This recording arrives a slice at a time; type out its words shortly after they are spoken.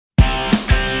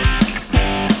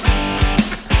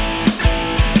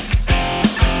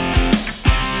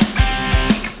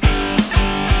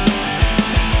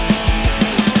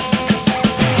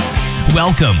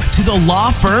Welcome to the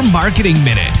Law Firm Marketing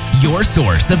Minute, your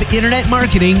source of internet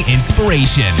marketing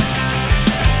inspiration.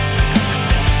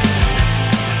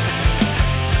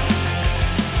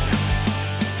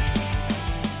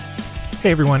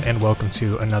 Hey everyone, and welcome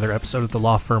to another episode of the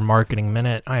Law Firm Marketing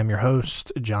Minute. I am your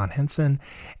host, John Henson,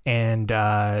 and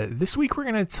this week we're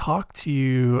going to talk to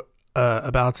you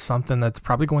about something that's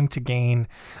probably going to gain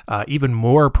even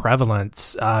more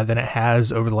prevalence than it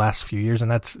has over the last few years,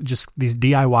 and that's just these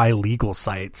DIY legal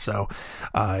sites. So,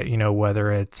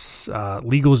 whether it's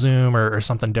LegalZoom or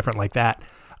something different like that,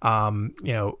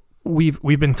 We've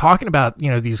been talking about,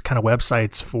 these kind of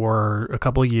websites for a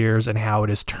couple of years and how it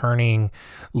is turning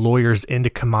lawyers into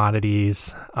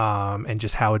commodities, and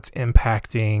just how it's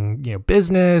impacting,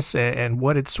 business and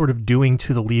what it's sort of doing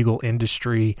to the legal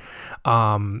industry.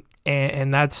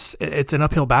 And it's an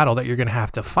uphill battle that you're going to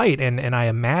have to fight. And I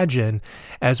imagine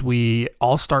as we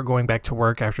all start going back to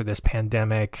work after this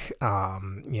pandemic,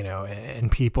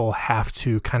 and people have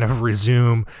to kind of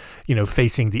resume,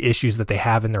 facing the issues that they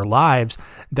have in their lives,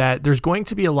 that there's going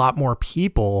to be a lot more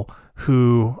people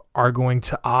who are going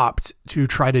to opt to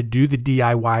try to do the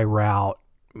DIY route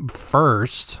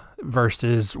first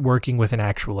versus working with an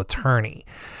actual attorney.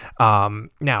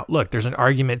 Now, look, there's an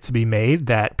argument to be made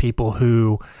that people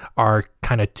who are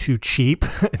kind of too cheap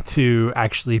to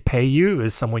actually pay you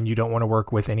is someone you don't want to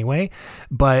work with anyway.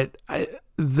 But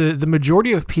the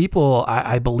majority of people,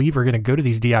 I believe, are going to go to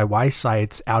these DIY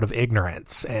sites out of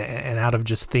ignorance and out of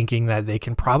just thinking that they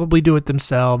can probably do it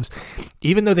themselves,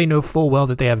 even though they know full well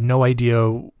that they have no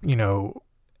idea,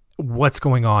 what's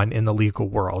going on in the legal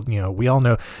world. We all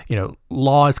know,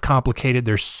 law is complicated.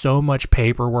 There's so much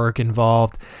paperwork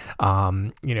involved,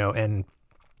 and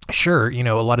sure,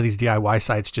 a lot of these DIY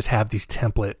sites just have these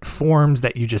template forms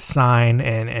that you just sign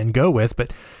and go with,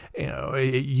 but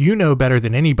better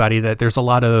than anybody that there's a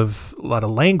lot of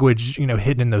language,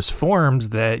 hidden in those forms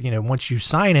that, once you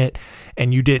sign it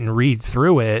and you didn't read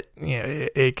through it,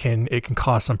 it can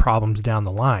cause some problems down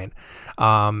the line.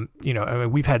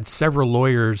 We've had several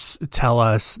lawyers tell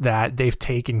us that they've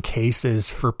taken cases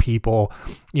for people,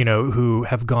 who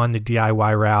have gone the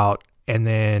DIY route, and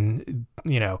then,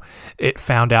 it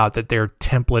found out that their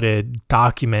templated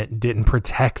document didn't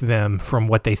protect them from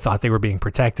what they thought they were being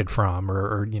protected from,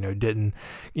 or didn't,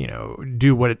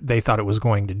 do what they thought it was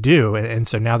going to do. And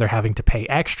so now they're having to pay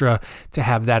extra to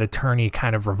have that attorney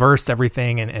kind of reverse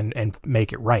everything and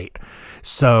make it right.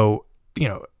 So,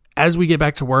 as we get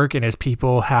back to work and as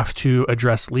people have to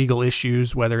address legal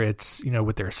issues, whether it's,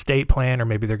 with their estate plan, or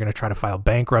maybe they're going to try to file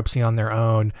bankruptcy on their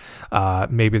own,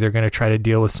 maybe they're going to try to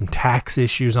deal with some tax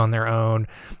issues on their own,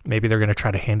 maybe they're going to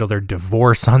try to handle their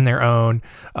divorce on their own,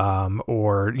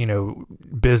 or,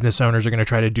 business owners are going to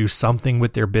try to do something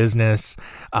with their business.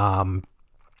 There's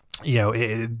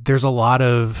a lot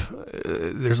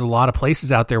of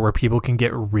places out there where people can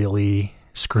get really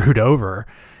screwed over,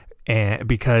 and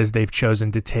because they've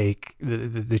chosen to take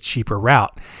the cheaper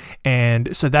route.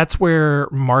 And so that's where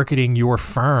marketing your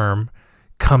firm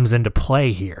comes into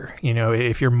play here.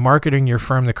 If you're marketing your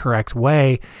firm the correct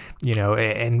way,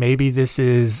 and maybe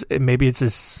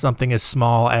it's something as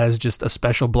small as just a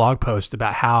special blog post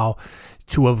about how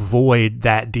to avoid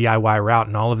that DIY route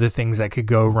and all of the things that could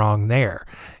go wrong there,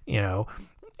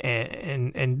 And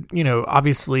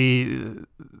obviously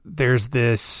there's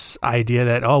this idea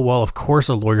that, oh, well, of course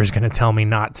a lawyer is going to tell me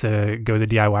not to go the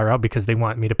DIY route because they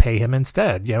want me to pay him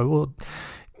instead.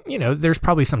 There's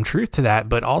probably some truth to that,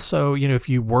 but also, if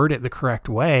you word it the correct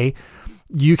way,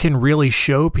 you can really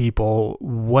show people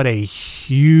what a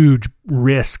huge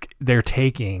risk they're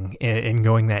taking in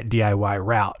going that DIY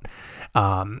route.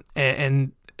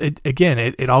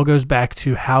 It all goes back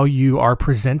to how you are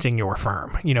presenting your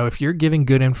firm. If you're giving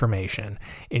good information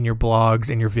in your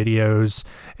blogs and your videos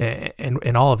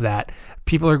and all of that,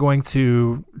 people are going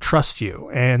to trust you,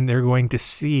 and they're going to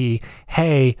see,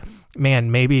 hey,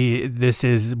 man, maybe this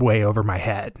is way over my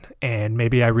head, and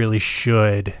maybe I really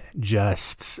should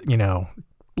just,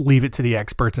 leave it to the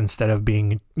experts instead of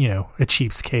being, a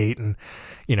cheapskate and,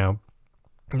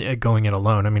 going it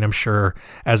alone. I mean, I'm sure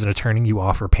as an attorney, you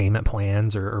offer payment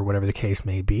plans or whatever the case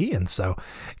may be. And so,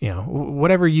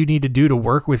 whatever you need to do to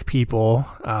work with people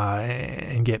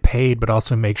and get paid, but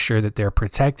also make sure that they're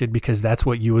protected, because that's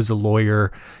what you as a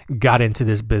lawyer got into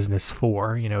this business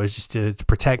for, is just to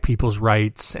protect people's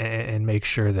rights and make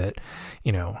sure that,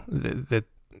 that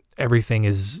everything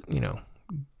is,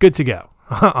 good to go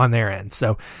on their end.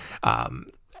 So,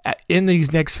 in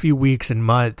these next few weeks and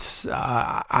months,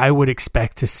 I would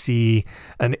expect to see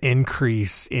an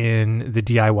increase in the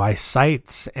DIY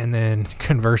sites, and then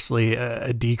conversely,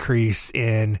 a decrease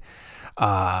in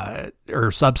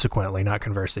or subsequently, not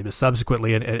conversely, but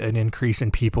subsequently an increase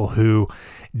in people who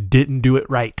didn't do it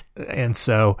right. And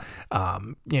so,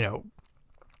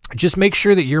 just make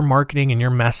sure that your marketing and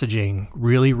your messaging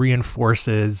really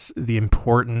reinforces the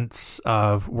importance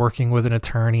of working with an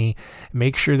attorney.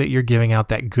 Make sure that you're giving out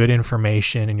that good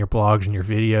information in your blogs and your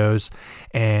videos,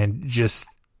 and just,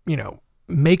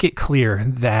 make it clear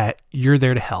that you're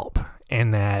there to help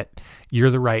and that you're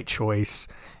the right choice,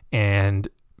 and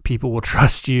people will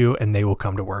trust you and they will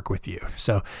come to work with you.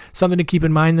 So something to keep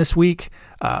in mind this week.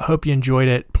 Hope you enjoyed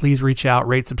it. Please reach out,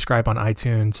 rate, subscribe on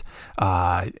iTunes,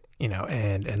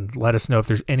 and let us know if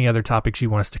there's any other topics you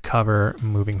want us to cover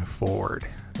moving forward.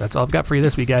 That's all I've got for you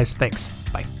this week, guys. Thanks.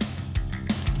 Bye.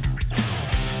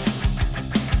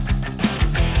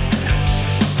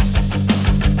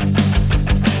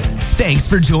 Thanks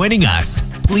for joining us.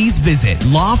 Please visit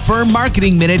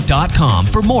lawfirmmarketingminute.com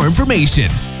for more information.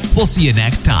 We'll see you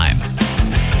next time.